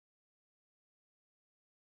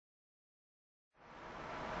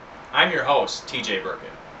I'm your host, TJ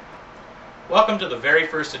Burkett. Welcome to the very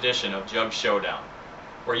first edition of Jug Showdown,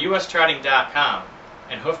 where USTrotting.com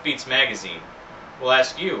and Hoofbeats Magazine will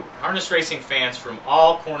ask you, harness racing fans from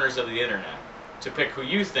all corners of the internet, to pick who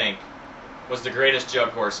you think was the greatest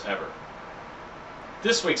jug horse ever.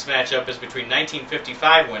 This week's matchup is between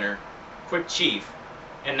 1955 winner Quick Chief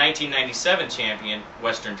and 1997 champion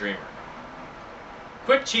Western Dreamer.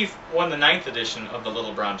 Quick Chief won the 9th edition of the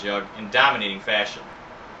Little Brown Jug in dominating fashion,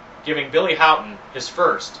 giving Billy Houghton his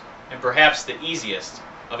first and perhaps the easiest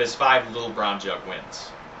of his 5 Little Brown Jug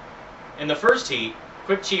wins. In the first heat,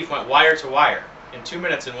 Quick Chief went wire to wire in 2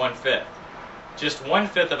 minutes and 1/5, just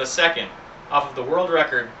 1/5 of a second off of the world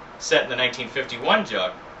record set in the 1951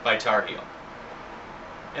 jug by Tar Heel.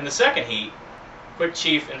 In the second heat, Quick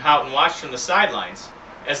Chief and Houghton watched from the sidelines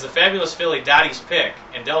as the fabulous filly Dottie's Pick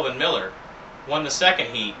and Delvin Miller won the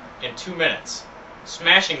second heat in 2 minutes,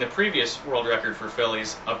 smashing the previous world record for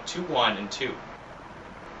fillies of 2-1 and 2.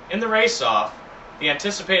 In the race-off, the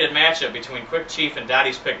anticipated matchup between Quick Chief and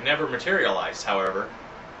Dottie's Pick never materialized, however,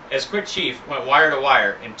 as Quick Chief went wire to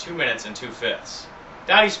wire in 2 minutes and 2/5.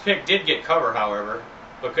 Dottie's Pick did get cover, however,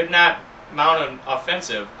 but could not mount an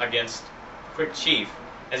offensive against Quick Chief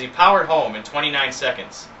as he powered home in 29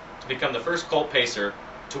 seconds to become the first colt pacer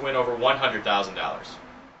to win over $100,000.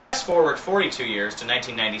 Fast forward 42 years to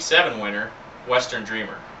 1997 winner Western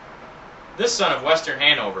Dreamer. This son of Western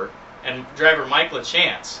Hanover and driver Mike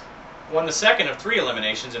LaChance won the second of 3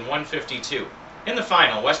 eliminations in 152. In the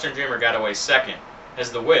final, Western Dreamer got away second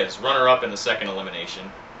as the Wiz, runner-up in the second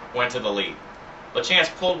elimination, went to the lead.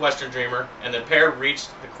 LaChance pulled Western Dreamer and the pair reached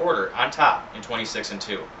the quarter on top in 26 and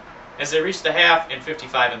 2. As they reached the half in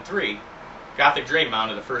 55 and 3, Gothic Dream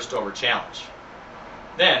mounted a first over challenge.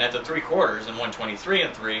 Then, at the 3 quarters in 123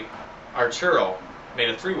 and 3, Arturo made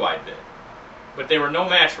a 3-wide bid. But they were no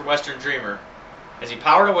match for Western Dreamer as he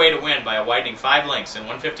powered away to win by a widening 5 lengths in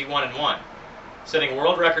 151 and 1, setting a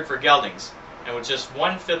world record for geldings and with just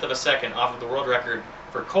 1/5 of a second off of the world record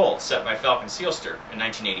for colts set by Falcon Sealster in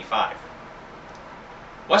 1985.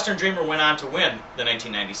 Western Dreamer went on to win the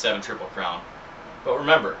 1997 Triple Crown, but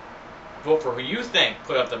remember, vote for who you think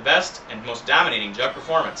put up the best and most dominating jug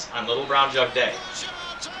performance on Little Brown Jug Day.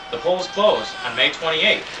 The polls close on May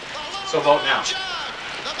 28th, so vote now.